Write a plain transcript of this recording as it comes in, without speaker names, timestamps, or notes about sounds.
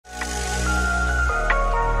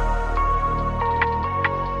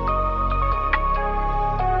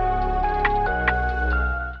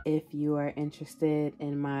interested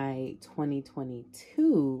in my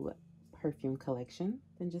 2022 perfume collection,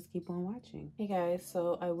 then just keep on watching. Hey guys,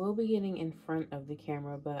 so I will be getting in front of the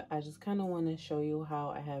camera, but I just kind of want to show you how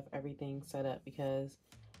I have everything set up, because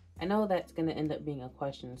I know that's going to end up being a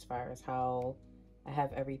question as far as how I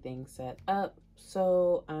have everything set up.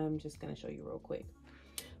 So I'm just going to show you real quick.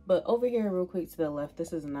 But over here real quick to the left,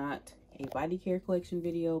 this is not a body care collection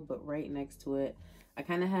video, but right next to it, I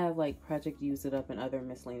kind of have like Project Use It Up and other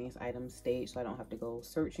miscellaneous items staged, so I don't have to go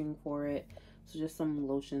searching for it. So just some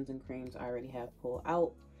lotions and creams I already have pulled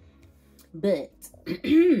out. But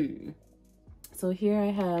so here I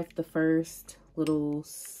have the first little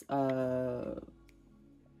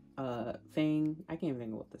thing. I can't even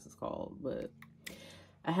think of what this is called, but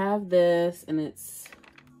I have this and it's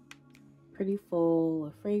pretty full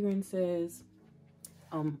of fragrances.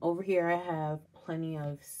 Over here I have plenty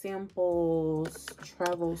of samples,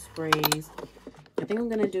 travel sprays. I think I'm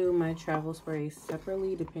gonna do my travel sprays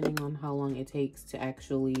separately depending on how long it takes to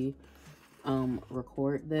actually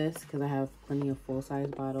record this, because I have plenty of full-size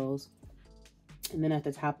bottles. And then at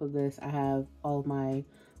the top of this I have all of my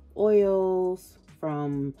oils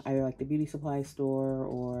from either like the beauty supply store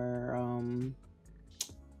or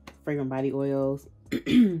fragrant body oils.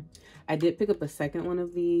 I did pick up a second one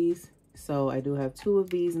of these, so I do have 2 of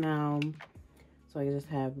these now. So I just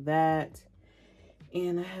have that.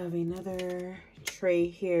 And I have another tray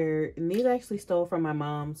here. And these I actually stole from my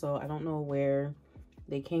mom, so I don't know where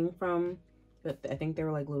they came from. But I think they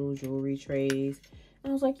were like little jewelry trays.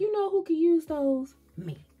 And I was like, you know who could use those?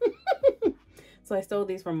 Me. So I stole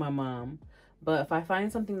these from my mom. But if I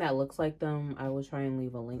find something that looks like them, I will try and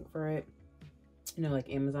leave a link for it. You know, like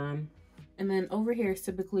Amazon. And then over here is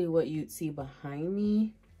typically what you'd see behind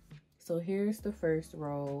me. So here's the first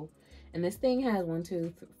row. And this thing has 1,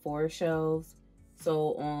 2, 4 shelves.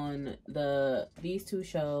 So on these 2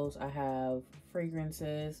 shelves, I have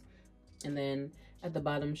fragrances. And then at the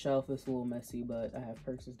bottom shelf, it's a little messy, but I have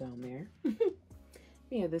purses down there.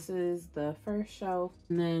 Yeah, this is the first shelf.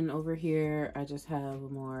 And then over here, I just have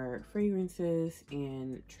more fragrances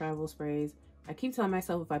and travel sprays. I keep telling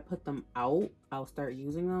myself if I put them out, I'll start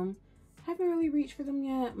using them. Haven't really reached for them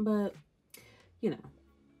yet, but you know,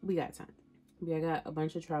 we got time. Yeah, I got a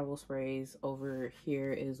bunch of travel sprays over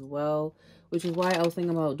here as well, which is why I was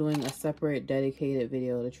thinking about doing a separate dedicated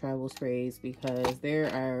video to travel sprays, because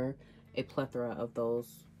there are a plethora of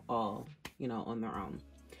those all, you know, on their own.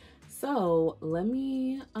 So let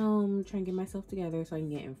me try and get myself together so I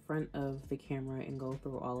can get in front of the camera and go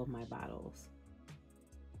through all of my bottles.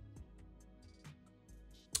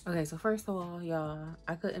 Okay, so first of all, y'all,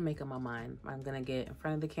 I couldn't make up my mind. I'm gonna get in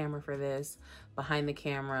front of the camera for this, behind the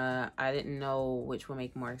camera. I didn't know which would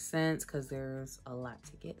make more sense because there's a lot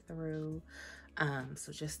to get through.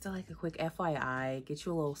 So just like a quick FYI, get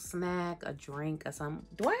you a little snack, a drink, or something.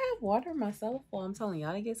 Do I have water myself? Well, I'm telling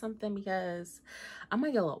y'all to get something because I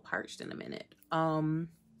might get a little parched in a minute.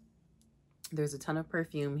 There's a ton of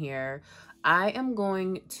perfume here. I am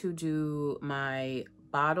going to do my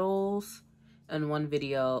bottles in one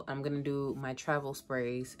video. I'm gonna do my travel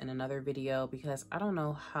sprays in another video because I don't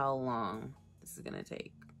know how long this is gonna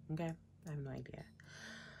take. Okay, I have no idea.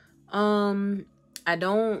 I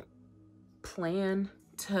don't plan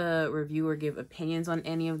to review or give opinions on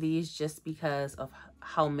any of these just because of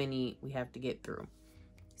how many we have to get through.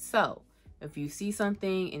 So if you see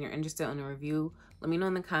something and you're interested in a review, let me know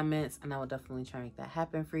in the comments and I will definitely try and make that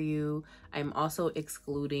happen for you. I'm also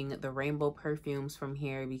excluding the rainbow perfumes from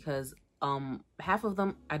here because half of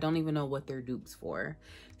them I don't even know what they're dupes for,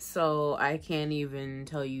 so I can't even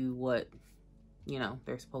tell you what, you know,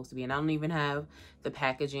 they're supposed to be, and I don't even have the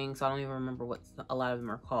packaging, so I don't even remember what a lot of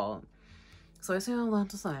them are called. So I say a lot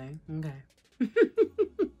to say. Okay.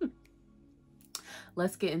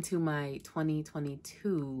 Let's get into my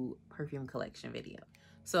 2022 perfume collection video.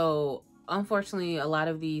 So unfortunately, a lot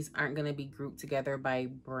of these aren't going to be grouped together by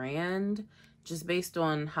brand, just based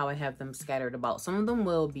on how I have them scattered about. Some of them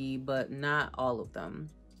will be, but not all of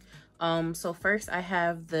them. So first I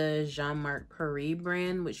have the Jean-Marc Paris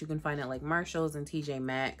brand, which you can find at like Marshall's and TJ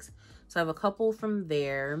Maxx. So I have a couple from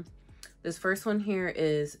there. This first one here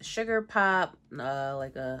is Sugar Pop,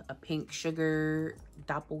 like a pink sugar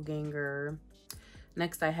doppelganger.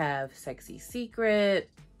 Next I have Sexy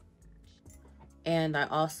Secret. And I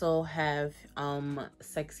also have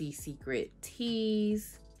Sexy Secret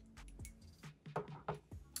Tease.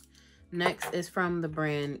 Next is from the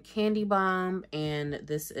brand Candy Bomb, and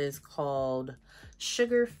this is called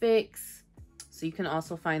Sugar Fix. So you can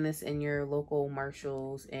also find this in your local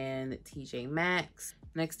Marshalls and TJ Maxx.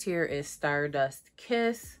 Next here is Stardust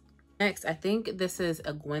Kiss. Next, I think this is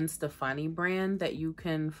a Gwen Stefani brand that you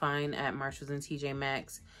can find at Marshalls and TJ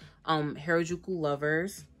Maxx. Harajuku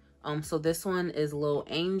Lovers. So this one is Lil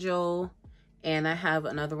Angel, and I have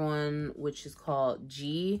another one which is called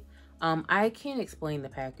G. I can't explain the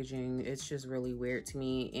packaging. It's just really weird to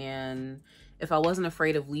me. And if I wasn't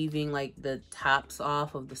afraid of leaving like the tops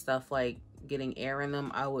off of the stuff, like getting air in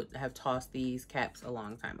them, I would have tossed these caps a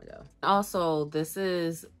long time ago. Also, this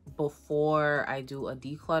is before I do a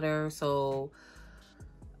declutter, so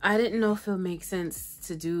I didn't know if it would make sense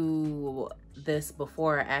to do this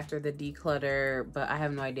before or after the declutter, but I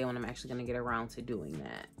have no idea when I'm actually going to get around to doing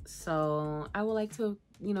that. So I would like to,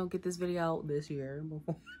 you know, get this video out this year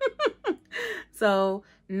before. So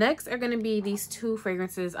next are going to be these two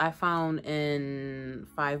fragrances I found in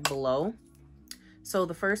Five Below. So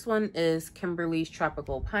the first one is Kimberly's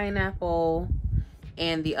Tropical Pineapple,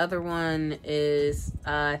 and the other one is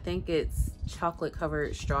I think it's Chocolate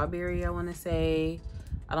Covered Strawberry, I want to say.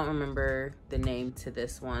 I don't remember the name to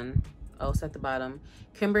this one. Oh, it's at the bottom.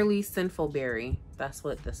 Kimberly's Sinful Berry. That's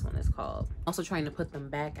what this one is called. Also trying to put them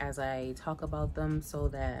back as I talk about them so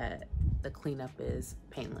that the cleanup is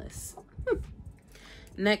painless.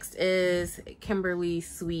 Next is Kimberly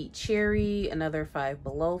Sweet Cherry, another Five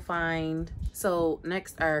Below find. So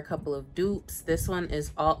next are a couple of dupes. This one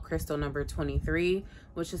is Alt Crystal number 23,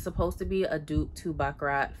 which is supposed to be a dupe to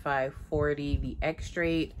Baccarat 540, the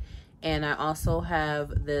Extrait. And I also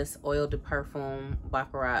have this Eau de Parfum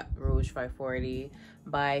Baccarat Rouge 540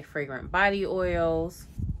 by Fragrant Body Oils.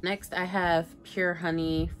 Next I have Pure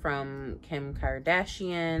Honey from Kim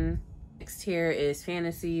Kardashian. Next here is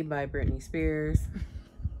Fantasy by Britney Spears.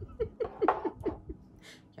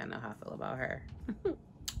 Y'all know how I feel about her.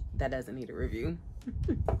 That doesn't need a review.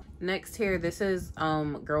 Next here, this is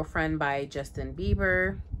Girlfriend by Justin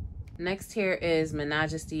Bieber. Next here is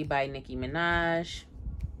Menajesty by Nicki Minaj.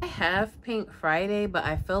 I have Pink Friday, but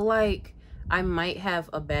I feel like I might have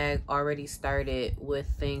a bag already started with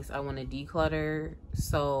things I want to declutter,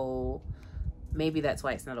 so maybe that's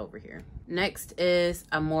why it's not over here. Next is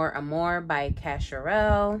Amor Amor by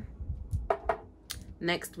Cacharel.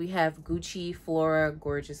 Next, we have Gucci Flora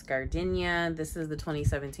Gorgeous Gardenia. This is the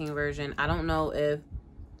 2017 version. I don't know if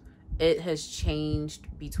it has changed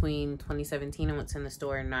between 2017 and what's in the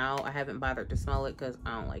store now. I haven't bothered to smell it because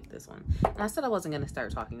I don't like this one. And I said I wasn't going to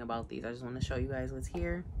start talking about these. I just want to show you guys what's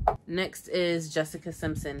here. Next is Jessica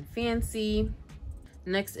Simpson Fancy.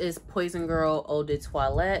 Next is Poison Girl Eau de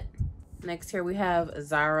Toilette. Next here we have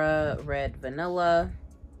Zara Red Vanilla.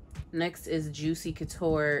 Next is Juicy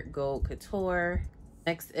Couture Gold Couture.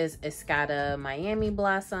 Next is Escada Miami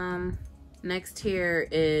Blossom. Next here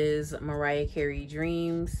is Mariah Carey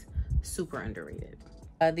Dreams. Super underrated.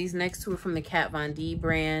 These next two are from the Kat Von D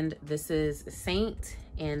brand. This is Saint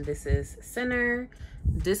and this is Sinner.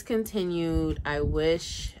 Discontinued. I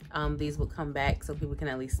wish these would come back so people can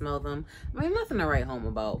at least smell them. I mean, nothing to write home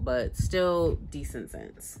about, but still decent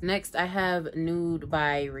scents. Next I have Nude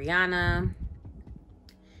by Rihanna.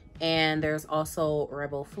 And there's also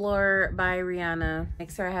Rebel Floor by Rihanna.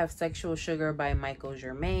 Next here I have Sexual Sugar by Michael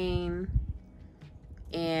Germain.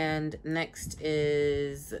 And next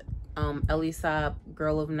is Elisab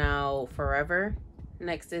Girl of Now Forever.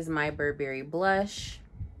 Next is My Burberry Blush.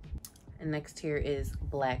 And next here is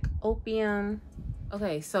Black Opium.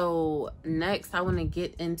 Okay, so next I want to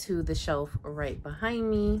get into the shelf right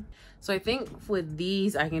behind me. So I think with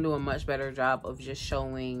these I can do a much better job of just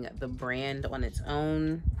showing the brand on its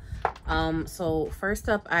own. So first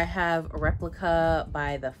up I have Replica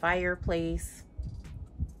by The Fireplace.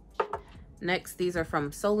 Next, these are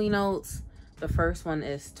from Soli Notes. The first one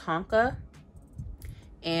is Tonka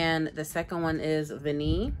and the second one is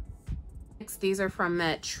Vanille. Next, these are from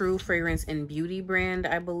that True Fragrance and Beauty brand,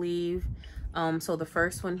 I believe. So the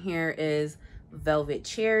first one here is Velvet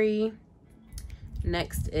Cherry.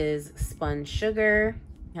 Next is Spun Sugar.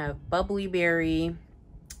 We have Bubbly Berry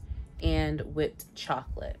and Whipped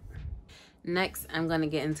Chocolate. Next, I'm going to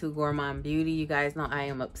get into Gourmand Beauty. You guys know I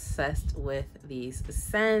am obsessed with these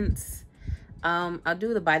scents. I'll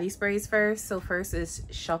do the body sprays first. So first is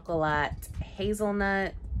Chocolat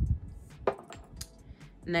Hazelnut.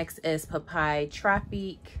 Next is Papaye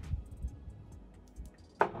Tropique.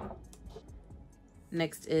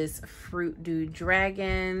 Next is Fruit du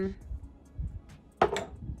Dragon.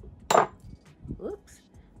 Oops.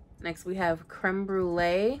 Next we have Creme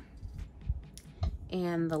Brulee.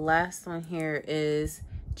 And the last one here is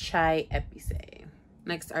Chai Épicé.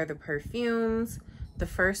 Next are the perfumes. The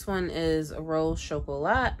first one is Rose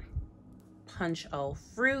Chocolat, Punch Au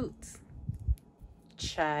Fruit,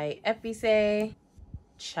 Chai Épicé,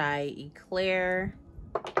 Chai Eclair,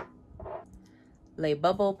 Le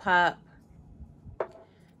Bubble Pop,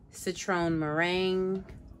 Citron Meringue,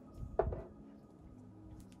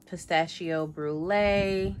 Pistachio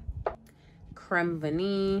Brulee, Creme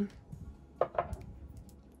Vanille,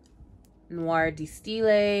 Noir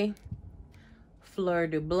Distillé, Fleur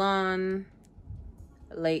de Blanc,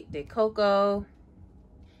 Lait de Coco,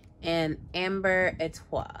 and Amber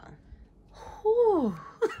Etoile. Whew.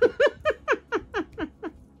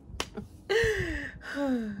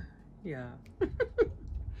 Yeah.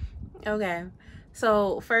 Okay.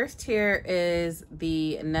 So first here is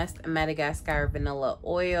the Nest Madagascar Vanilla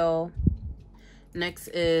Oil. Next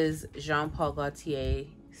is Jean Paul Gaultier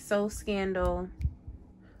So Scandal.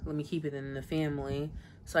 Let me keep it in the family.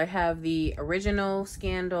 So I have the original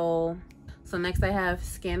Scandal. So next I have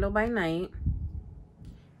Scandal by Night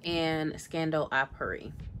and Scandal a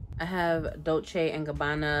Paris. I have Dolce &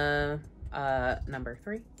 Gabbana number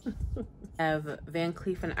 3. I have Van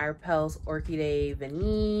Cleef & Arpels Orchidee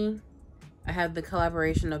Vanille. I have the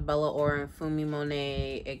collaboration of Bella Or and Fumi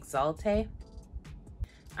Monet Exalte.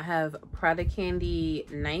 I have Prada Candy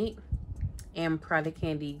Night and Prada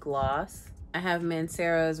Candy Gloss. I have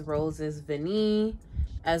Mancera's Roses Vanille,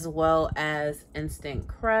 as well as Instant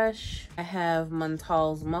Crush. I have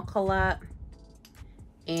Montal's Mocholat,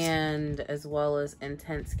 and as well as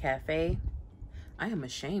Intense Cafe. I am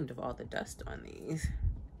ashamed of all the dust on these.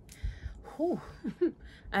 Whew.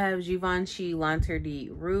 I have Givenchy L'Interdit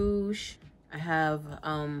Rouge. I have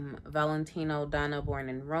Valentino Donna Born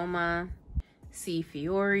in Roma, C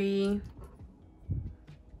Fiori,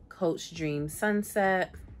 Coach Dream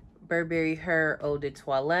Sunset, Burberry Her Eau de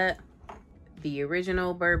Toilette, the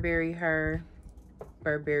original Burberry Her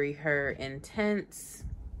Intense.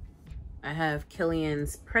 I have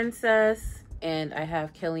Killian's Princess, and I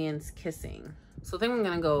have Killian's Kissing. So I think I'm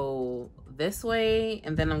gonna go this way,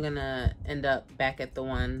 and then I'm gonna end up back at the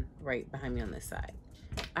one right behind me on this side.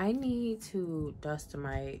 I need to dust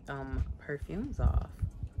my perfumes off.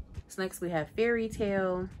 So next we have Fairy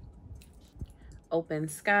Tale, Open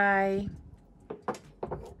Sky,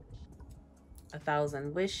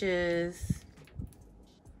 1,000 Wishes,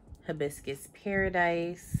 Hibiscus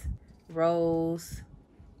Paradise, Rose,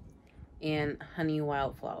 and Honey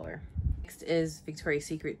Wildflower. Next is Victoria's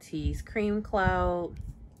Secret Tea's Cream Cloud.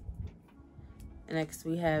 Next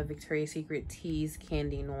we have Victoria's Secret Tea's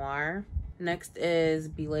Candy Noir. Next is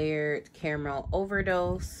Belayered Caramel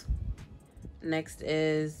Overdose. Next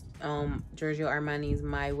is Giorgio Armani's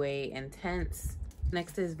My Way Intense.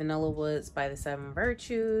 Next is Vanilla Woods by the 7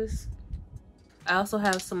 Virtues. I also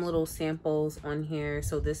have some little samples on here.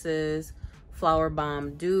 So this is Flower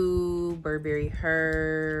Bomb Dew, Burberry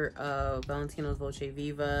Her, Valentino's Voce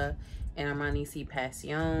Viva, and Armani C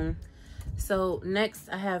Passion. So next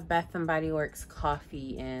I have Bath & Body Works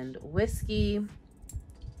Coffee and Whiskey.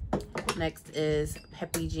 Next is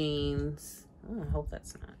Peppy Jeans. Oh, I hope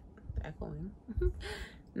that's not echoing.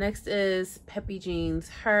 Next is Peppy Jeans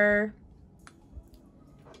Her.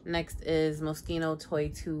 Next is Moschino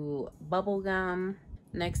Toy 2 Bubblegum.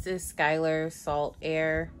 Next is Skylar Salt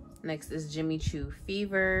Air. Next is Jimmy Choo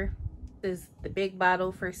Fever. This is the big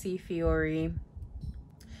bottle for C Fiori,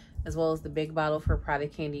 as well as the big bottle for Prada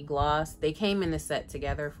Candy Gloss. They came in a set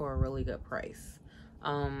together for a really good price.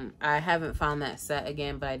 I haven't found that set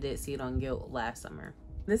again, but I did see it on Gilt last summer.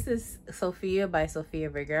 This is Sophia by Sofia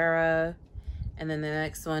Vergara. And then the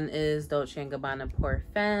next one is Dolce & Gabbana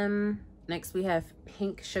Perfume. Next we have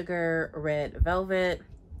Pink Sugar Red Velvet.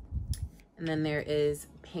 And then there is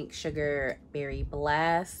Pink Sugar Berry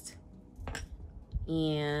Blast.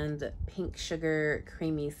 And Pink Sugar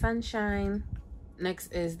Creamy Sunshine.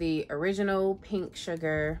 Next is the original Pink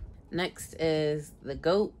Sugar. Next is the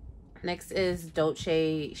Goat. Next is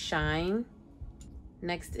Dolce Shine.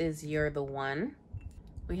 Next is You're the One.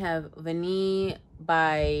 We have Vanille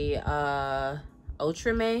by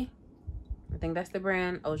Outre-Mai. I think that's the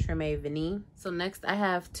brand, Outre-Mai Vanille. So next I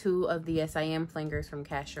have 2 of the Yes I Am flangers from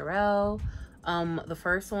Cacharel. The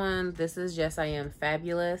first one, this is Yes I Am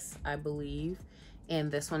Fabulous, I believe. And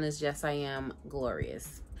this one is Yes I Am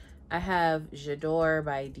Glorious. I have J'adore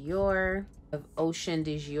by Dior. I have Ocean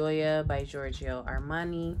de Gioia by Giorgio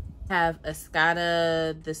Armani. I have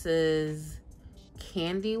Escada. This is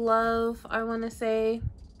Candy Love, I want to say.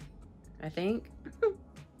 I think.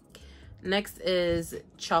 Next is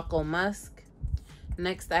Choco Musk.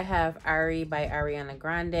 Next I have Ari by Ariana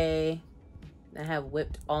Grande. I have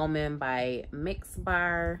Whipped Almond by Mix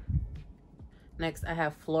Bar. Next I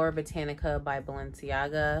have Flora Botanica by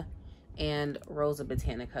Balenciaga and Rosa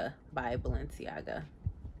Botanica by Balenciaga.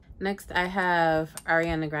 Next I have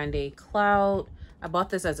Ariana Grande Cloud. I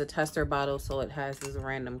bought this as a tester bottle, so it has this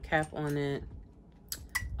random cap on it.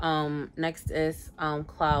 Next is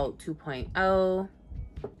Cloud 2.0.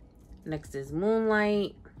 Next is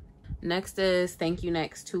Moonlight. Next is Thank You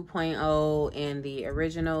Next 2.0 and the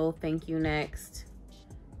original Thank You Next.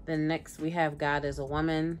 Then next we have God is a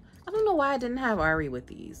Woman. I don't know why I didn't have Ari with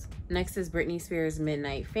these. Next is Britney Spears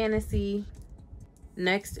Midnight Fantasy.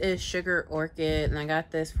 Next is Sugar Orchid, and I got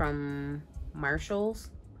this from Marshall's.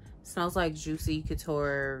 Smells like Juicy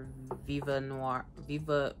Couture Viva Noir.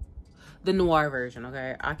 The Noir version,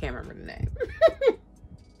 okay? I can't remember the name.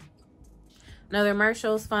 Another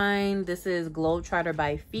Marshall's find. This is Globetrotter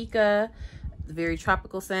by Fika. Very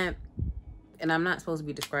tropical scent. And I'm not supposed to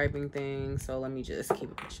be describing things, so let me just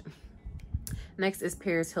keep it pushing. Next is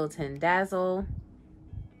Paris Hilton Dazzle.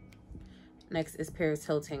 Next is Paris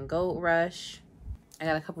Hilton Gold Rush. I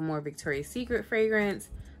got a couple more Victoria's Secret fragrance.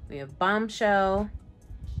 We have Bombshell.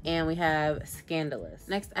 And we have Scandalous.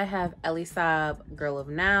 Next, I have Elie Saab Girl of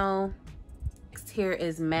Now. Next here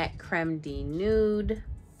is Matte Creme de Nude.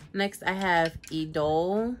 Next, I have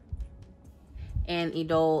Idole and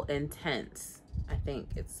Idole Intense. I think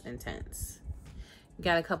it's Intense.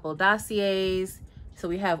 Got a couple dossiers. So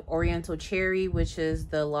we have Oriental Cherry, which is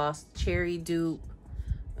the Lost Cherry dupe.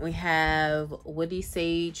 We have Woody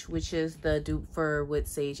Sage, which is the dupe for Wood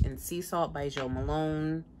Sage and Sea Salt by Jo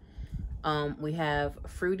Malone. We have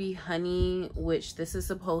Fruity Honey, which this is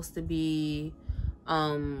supposed to be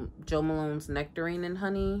Jo Malone's Nectarine and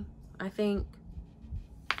Honey, I think.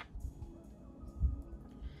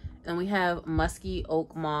 And we have Musky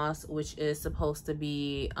Oak Moss, which is supposed to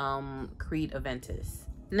be Creed Aventus.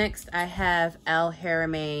 Next, I have Al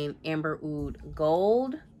Haramain Amber Oud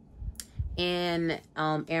Gold and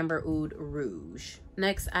Amber Oud Rouge.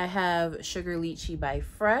 Next, I have Sugar Lychee by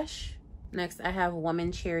Fresh. Next, I have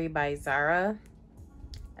Woman Cherry by Zara,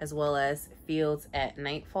 as well as Fields at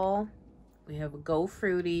Nightfall. We have Go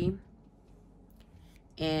Fruity,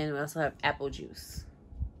 and we also have Apple Juice.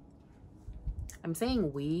 I'm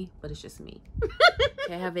saying we, but it's just me.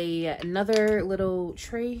 Okay, I have another little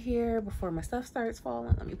tray here before my stuff starts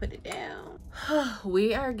falling. Let me put it down.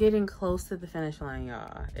 We are getting close to the finish line,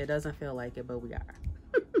 y'all. It doesn't feel like it, but we are.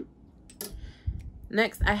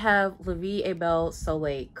 Next, I have La Vie est Belle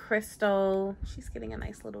Soleil Crystal. She's getting a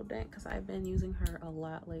nice little dent because I've been using her a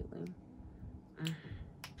lot lately.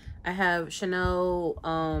 I have Chanel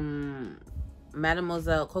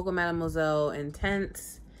Mademoiselle, Coco Mademoiselle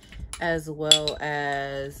Intense, as well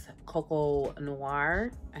as Coco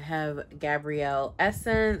Noir. I have Gabrielle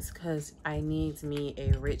Essence because I need me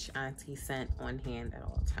a rich auntie scent on hand at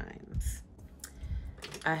all times.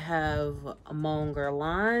 I have Mon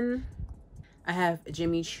Guerlain. I have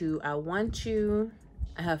Jimmy Choo I Want You.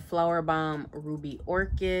 I have Flower Bomb Ruby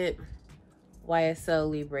Orchid.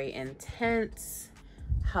 YSL Libre Intense.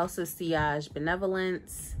 House of Sillage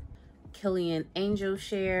Benevolence. Killian Angel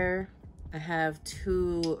Share. I have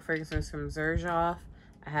two fragrances from Xerjoff.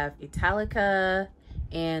 I have Italica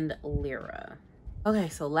and Lyra. Okay,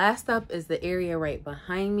 so last up is the area right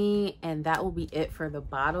behind me, and that will be it for the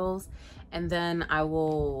bottles. And then I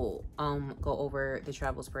will go over the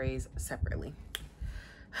travel sprays separately.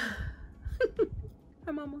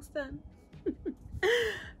 I'm almost done.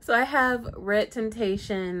 So I have Red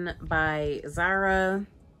Temptation by Zara.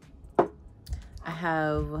 I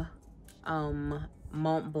have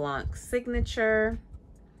Mont Blanc Signature.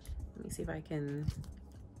 Let me see if I can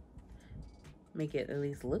make it at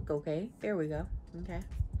least look okay. There we go. Okay.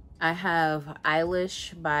 I have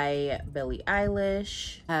Eilish by Billie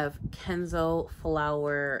Eilish. I have Kenzo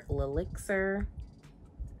Flower L'Elixir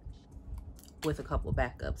with a couple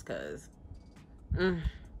backups because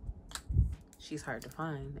she's hard to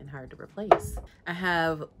find and hard to replace. I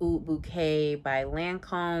have Oud Bouquet by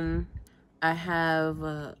Lancome. I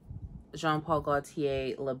have Jean Paul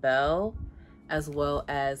Gaultier La Belle, as well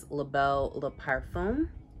as La Belle Le Parfum.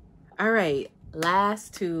 All right,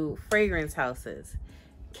 last two fragrance houses.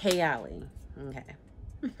 Kayali. Okay.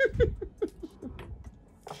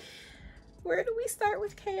 Where do we start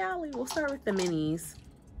with Kayali? We'll start with the minis.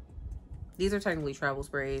 These are technically travel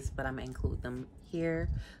sprays, but I'm gonna include them here.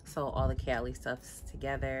 So all the Kayali stuff's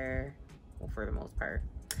together, well, for the most part.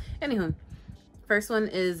 Anywho, first one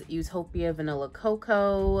is Utopia Vanilla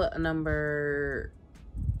Cocoa, number,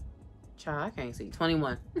 child, I can't see,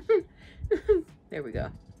 21. There we go.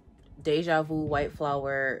 Deja Vu White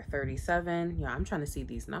Flower 37. Yeah, I'm trying to see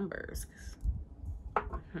these numbers.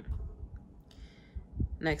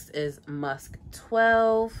 Next is Musk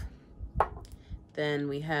 12. Then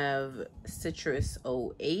we have Citrus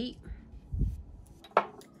 08.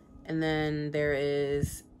 And then there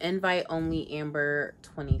is Invite Only Amber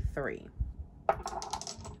 23.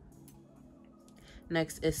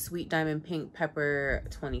 Next is Sweet Diamond Pink Pepper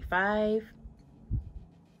 25.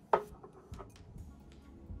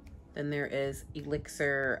 Then there is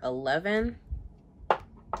Elixir 11.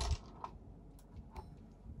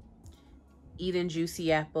 Eden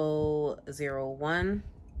Juicy Apple 01.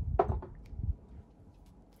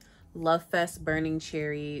 Love Fest Burning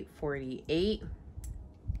Cherry 48.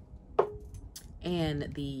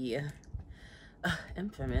 And the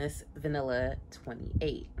infamous Vanilla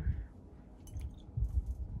 28.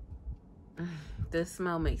 This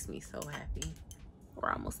smell makes me so happy.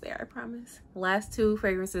 We're almost there, I promise. Last two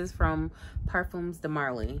fragrances from Perfumes de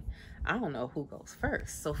Marly. I don't know who goes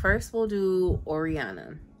first. So first we'll do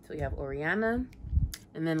Oriana. So we have Oriana.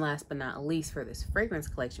 And then last but not least for this fragrance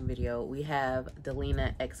collection video, we have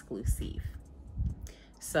Delina Exclusive.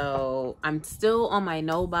 So I'm still on my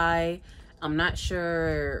no buy. I'm not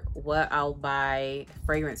sure what I'll buy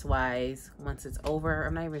fragrance wise once it's over.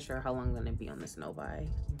 I'm not even sure how long I'm gonna be on this no buy,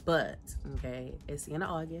 but okay, it's the end of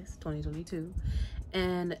August 2022,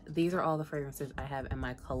 and these are all the fragrances I have in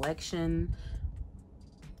my collection.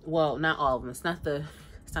 Well, not all of them. It's not the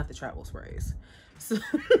travel sprays. So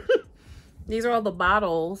these are all the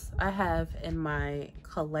bottles I have in my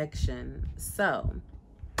collection. So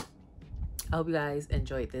I hope you guys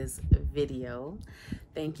enjoyed this video.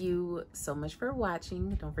 Thank you so much for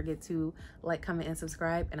watching. Don't forget to like, comment, and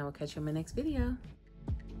subscribe, and I will catch you in my next video.